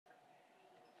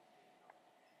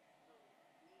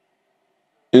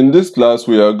In this class,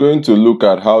 we are going to look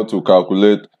at how to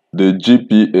calculate the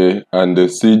GPA and the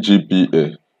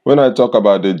CGPA. When I talk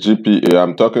about the GPA,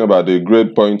 I'm talking about the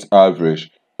grade point average,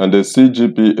 and the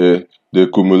CGPA, the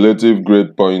cumulative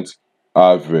grade point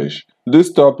average.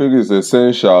 This topic is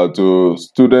essential to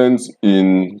students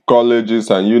in colleges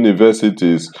and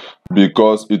universities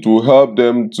because it will help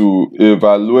them to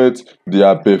evaluate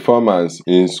their performance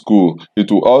in school. It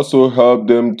will also help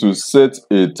them to set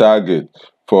a target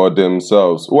for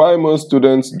themselves. Why most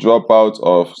students drop out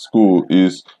of school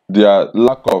is their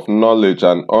lack of knowledge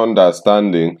and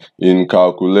understanding in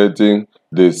calculating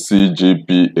the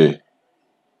CGPA.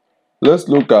 Let's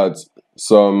look at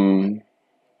some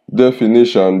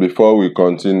definition before we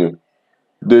continue.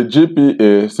 The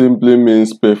GPA simply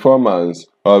means performance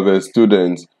of a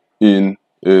student in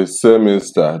a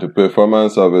semester, the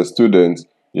performance of a student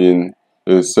in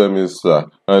a semester.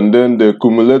 And then the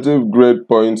cumulative grade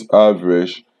point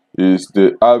average is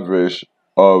the average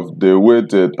of the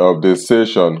weighted of the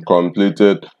session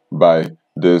completed by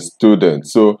the student.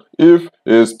 So if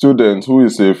a student who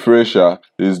is a fresher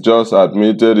is just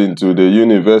admitted into the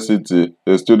university,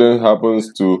 the student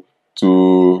happens to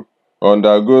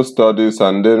undergo studies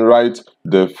and then write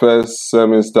the first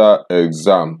semester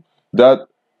exam, that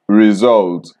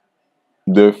result,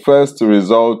 the first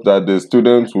result that the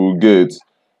student will get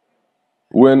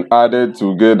when added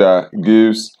together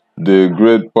gives the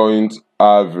grade point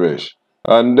average.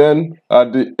 And then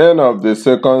at the end of the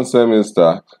second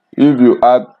semester, if you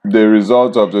add the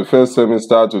result of the first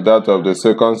semester to that of the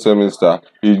second semester,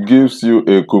 it gives you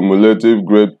a cumulative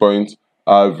grade point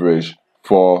average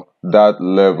for that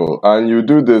level. And you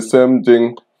do the same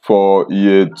thing for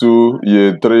year 2,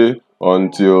 year 3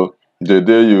 until the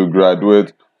day you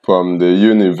graduate from the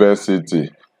university.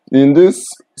 In this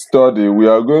study, we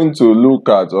are going to look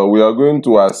at, or we are going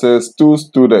to assess two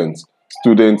students,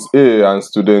 student A and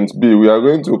student B. We are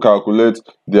going to calculate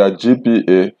their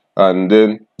GPA and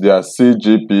then their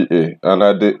CGPA. And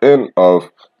at the end of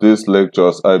these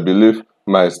lectures, I believe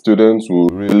my students will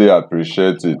really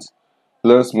appreciate it.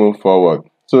 Let's move forward.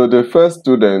 So the first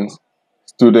student,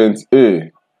 student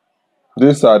A,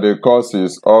 these are the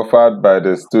courses offered by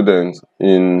the student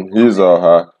in his or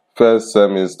her first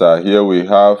semester. Here we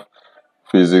have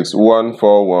Physics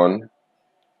 141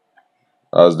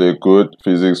 as the code,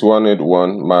 Physics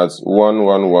 181, Maths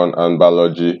 111, and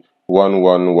Biology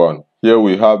 111. Here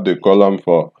we have the column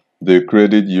for the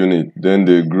credit unit, then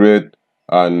the grade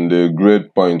and the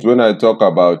grade point. When I talk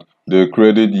about the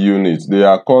credit units, they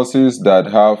are courses that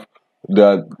have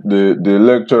that the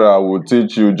lecturer will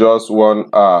teach you just 1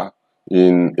 hour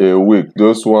in a week.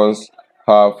 Those ones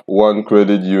have 1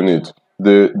 credit unit.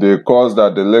 The course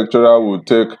that the lecturer will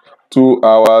take 2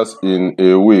 hours in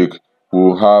a week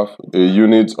will have a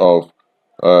unit of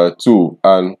 2,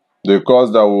 and the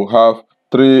course that will have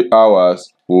 3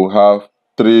 hours will have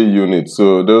 3 units.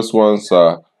 So those ones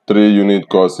are 3 unit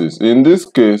courses. In this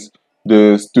case,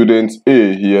 the student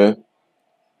A here,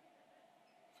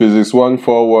 Physics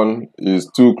 141 is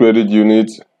 2 credit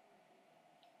units,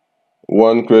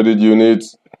 1 credit unit,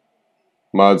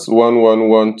 Maths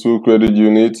 111 2 credit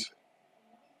units,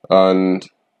 and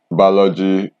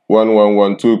Biology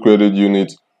 111 2 credit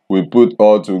units. We put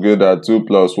all together 2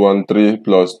 plus 1 3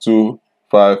 plus 2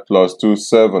 5 plus 2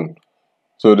 7.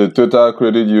 So the total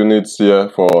credit units here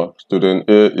for student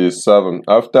A is 7.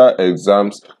 After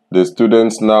exams, the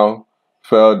students now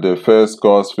failed the first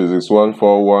course, Physics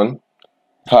 141,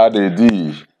 had a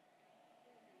D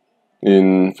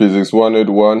in Physics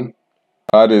 181,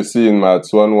 had a C in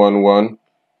Maths 111,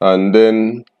 and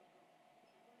then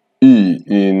E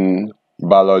in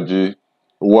Biology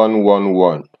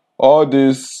 111. All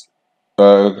these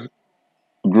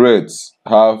grades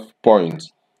have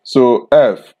points. So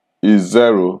F is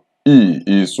 0, E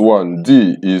is 1,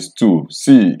 D is 2,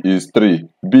 C is 3,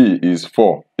 B is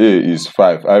 4, A is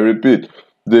 5. I repeat,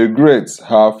 the grades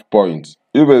have points.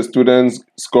 If a student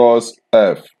scores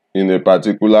F in a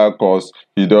particular course,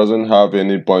 he doesn't have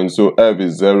any points. So F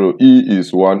is 0, E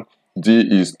is 1, D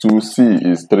is 2, C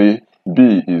is 3,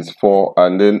 B is 4,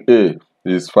 and then A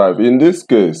is 5. In this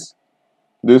case,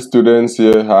 this student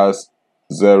here has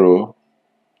 0,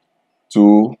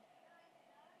 2,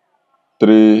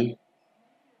 3,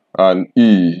 and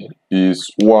E is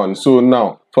 1. So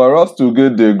now, for us to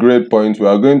get the grade point, we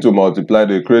are going to multiply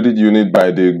the credit unit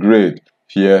by the grade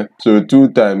here. So 2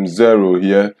 times 0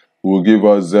 here will give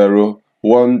us 0.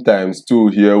 1 times 2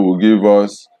 here will give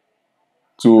us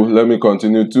 2. Let me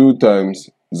continue. 2 times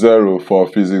 0 for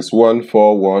Physics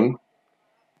 141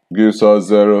 gives us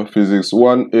 0. Physics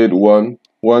 181,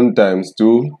 1 times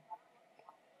 2,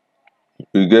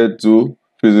 we get 2.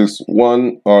 Physics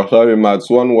 1, or sorry, Maths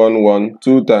 111,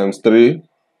 2 times 3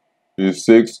 is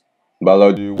 6.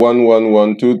 Biology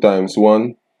 111, 2 times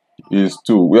 1 is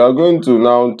 2. We are going to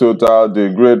now total the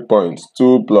grade points.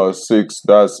 2 plus 6,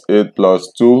 that's 8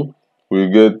 plus 2, we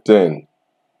get 10.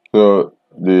 So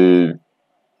the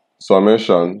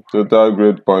summation, total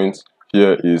grade points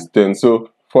here is 10.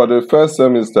 So for the first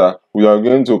semester, we are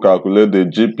going to calculate the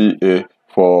GPA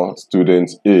for student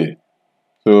A.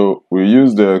 So we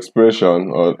use the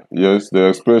expression,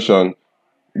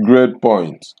 grade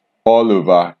point all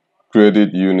over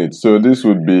credit unit. So this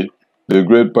would be the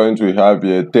grade point we have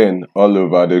here, 10 all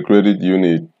over the credit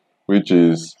unit, which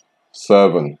is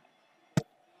 7.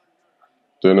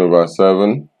 10 over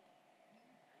 7.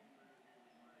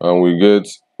 And we get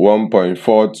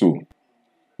 1.42,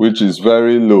 which is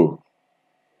very low.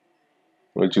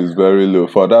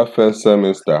 For that first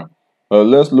semester.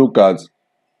 Let's look at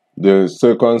the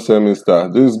second semester.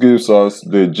 This gives us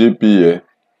the GPA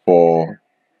for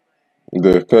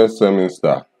the first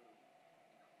semester.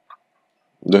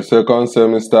 The second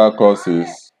semester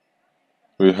courses,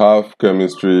 we have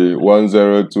chemistry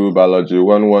 102, biology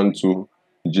 112,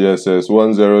 GSS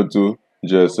 102,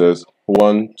 GSS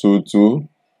 122,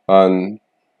 and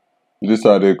these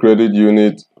are the credit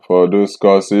units for those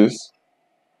courses.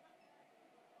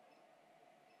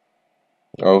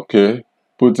 Okay,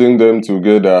 putting them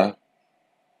together,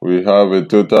 we have a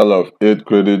total of 8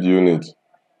 credit units.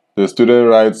 The student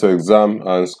writes exam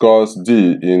and scores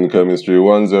D in chemistry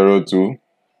 102,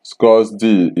 scores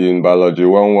D in biology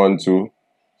 112,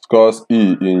 scores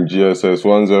E in GSS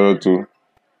 102,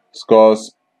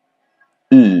 scores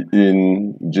E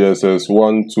in GSS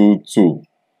 122.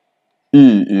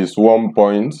 E is 1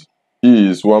 point, E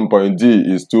is 1 point, D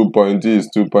is 2 point, D is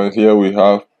 2 points. Here we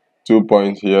have 2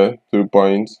 points here, 2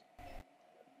 points,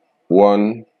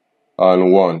 1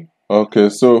 and 1. Okay,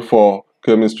 so for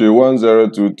chemistry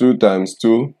 102, 2 times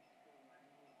 2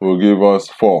 will give us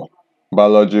 4.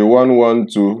 Biology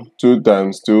 112, 2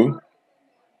 times 2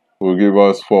 will give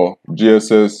us 4.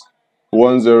 GSS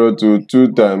 102,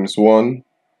 2 times 1,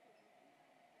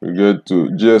 we get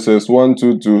 2. GSS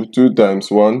 122, 2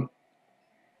 times 1.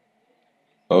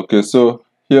 Okay, so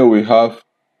here we have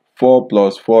 4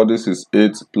 plus 4, this is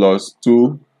 8 plus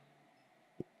 2,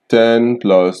 10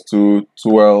 plus 2,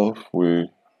 12. We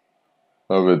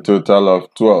have a total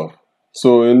of 12.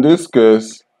 So in this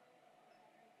case,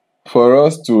 for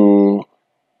us to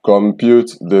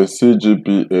compute the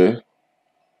CGPA,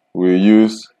 we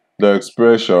use the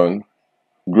expression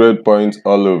grade point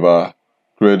all over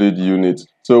credit unit.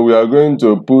 So we are going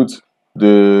to put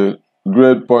the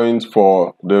grade point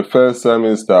for the first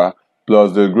semester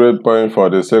plus the grade point for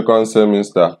the second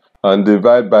semester and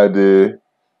divide by the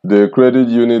credit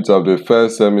unit of the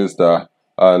first semester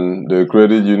and the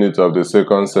credit unit of the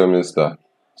second semester.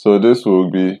 So this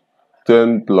will be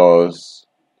 10 plus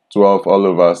 12 all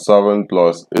over 7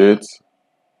 plus 8.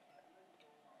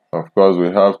 Of course, we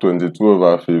have 22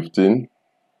 over 15,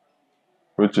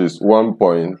 which is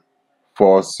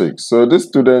 1.46. So these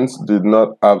students did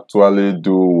not actually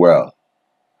do well.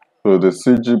 So the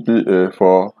CGPA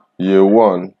for year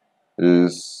 1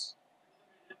 is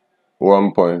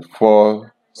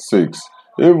 1.46.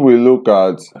 If we look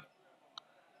at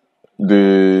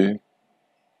the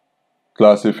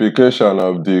classification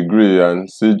of degree and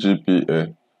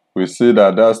CGPA, we see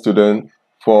that that student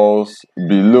falls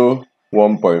below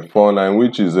 1.49,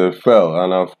 which is a fail,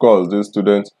 and of course this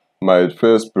student might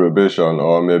face probation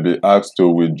or may be asked to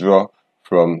withdraw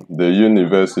from the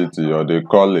university or the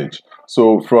college.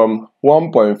 So from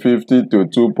 1.50 to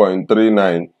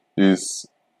 2.39 is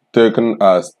taken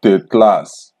as third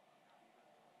class.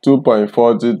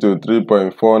 2.40 to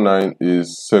 3.49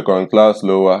 is second class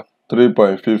lower.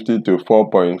 3.50 to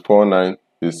 4.49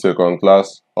 is second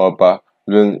class upper.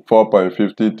 Then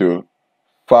 4.50 to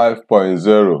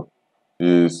 5.0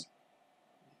 is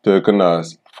taken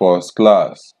as first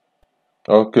class.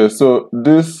 Okay, so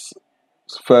these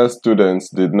first students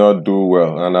did not do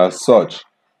well, and as such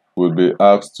will be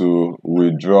asked to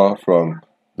withdraw from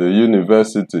the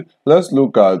university. Let's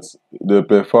look at the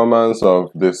performance of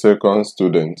the second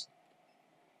student.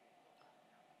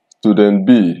 Student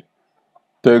B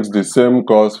takes the same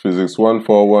course, Physics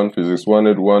 141, Physics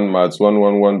 181, Maths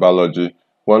 111, Biology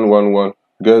 111,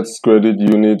 gets credit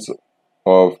units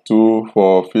of 2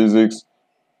 for Physics,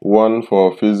 1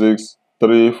 for Physics,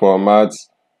 3 for Maths,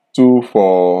 2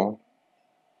 for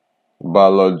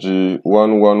Biology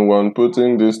 111.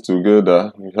 Putting this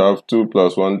together, we have 2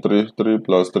 plus 1, 3, 3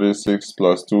 plus 3, 6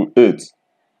 plus 2, 8.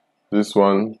 This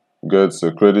one gets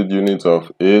a credit unit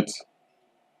of 8.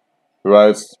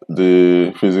 Writes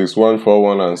the Physics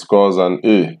 141 and scores an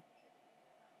A.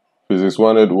 Physics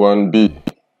 181B,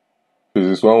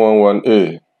 Physics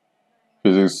 111A,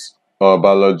 Physics or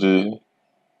Biology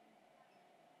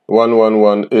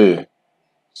 111A.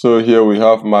 So here we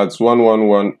have Maths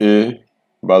 111A,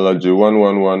 Biology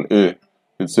 111A.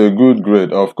 It's a good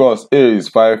grade. Of course, A is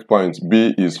 5 points,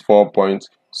 B is 4 points.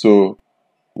 So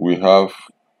we have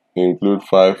include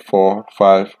 5, 4,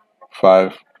 5,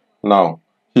 5. Now,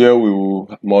 here we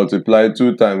will multiply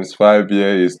 2 times 5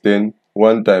 here is 10,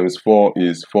 1 times 4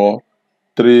 is 4,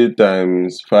 3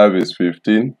 times 5 is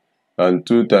 15, and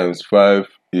 2 times 5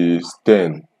 is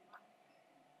 10.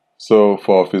 So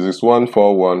for Physics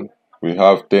 141, we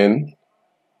have 10,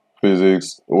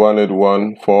 Physics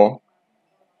 181, 4,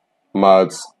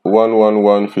 Maths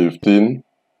 111, 15,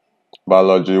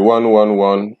 Biology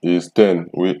 111 is 10.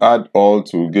 We add all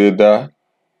together,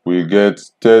 we get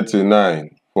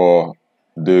 39 for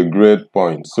the grade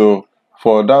point. So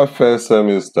for that first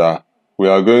semester, we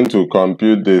are going to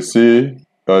compute the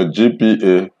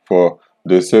GPA for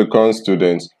the second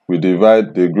students. We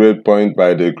divide the grade point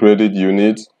by the credit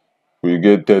unit. We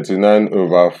get 39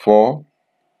 over 4.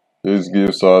 This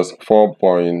gives us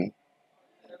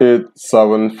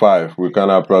 4.875. We can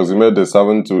approximate the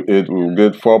 7 to 8. We will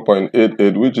get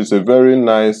 4.88, which is a very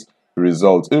nice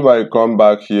result. If I come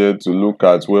back here to look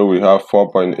at where we have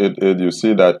 4.88, you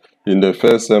see that in the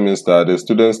first semester, the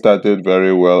students started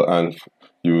very well, and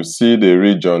you see the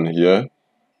region here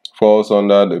falls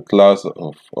under the class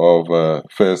of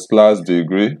first class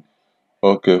degree.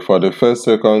 Okay, for the first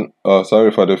semester.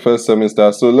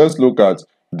 So let's look at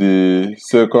the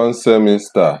second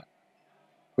semester.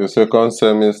 The second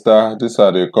semester, these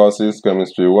are the courses: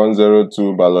 Chemistry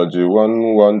 102, Biology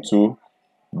 112,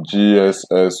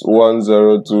 GSS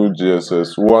 102,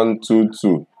 GSS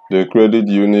 122. The credit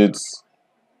units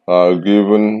are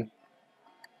given.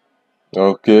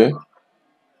 Okay,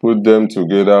 put them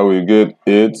together, we get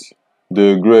 8.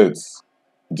 The grades: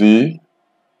 D,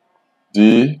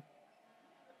 E,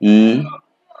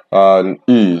 and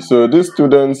E. So these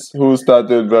students who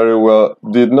started very well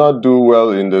did not do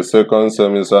well in the second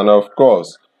semester, and of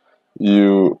course,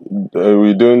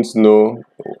 we don't know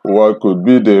what could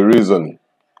be the reason.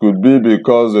 Could be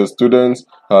because the student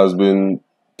has been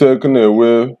taken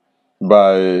away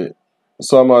by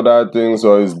some other things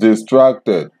or is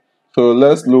distracted. So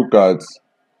let's look at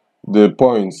the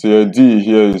points here. D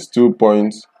here is 2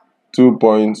 points, 2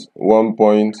 points, 1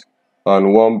 point,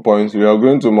 and 1 point. We are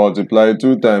going to multiply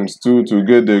 2 times 2 to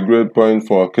get the grade point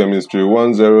for Chemistry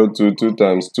 102. 2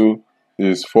 times 2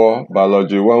 is 4.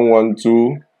 Biology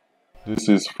 112. This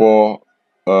is 4.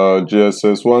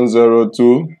 GSS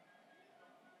 102.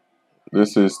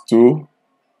 This is 2.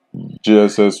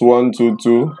 GSS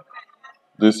 122.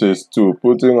 This is 2.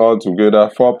 Putting all together,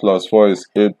 4 plus 4 is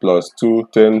 8 plus 2,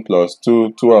 10 plus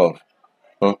 2, 12.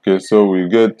 Okay, so we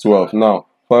get 12. Now,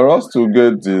 for us to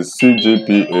get the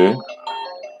CGPA,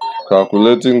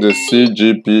 calculating the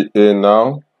CGPA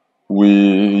now, we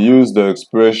use the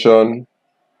expression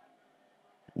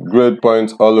grade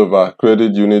points all over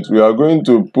credit unit. We are going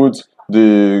to put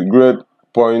the grade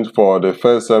point for the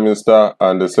first semester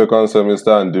and the second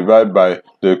semester and divide by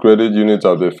the credit unit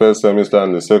of the first semester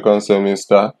and the second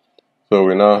semester. So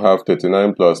we now have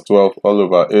 39 plus 12 all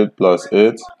over 8 plus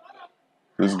 8.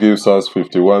 This gives us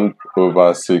 51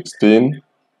 over 16.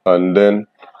 And then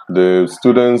the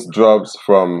students drops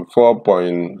from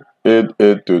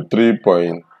 4.88 to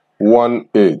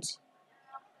 3.18.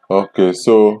 Okay,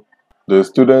 so the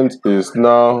student is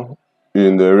now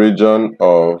in the region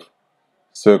of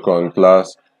second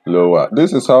class lower.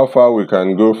 This is how far we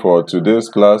can go for today's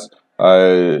class.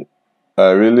 I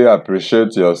really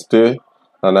appreciate your stay,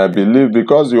 and I believe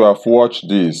because you have watched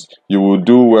this, you will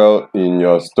do well in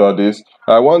your studies.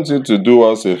 I want you to do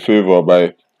us a favor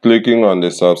by clicking on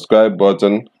the subscribe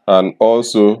button and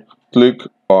also click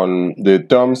on the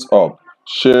thumbs up.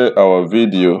 Share our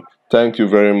video. Thank you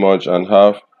very much and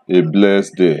have a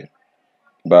blessed day.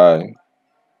 Bye.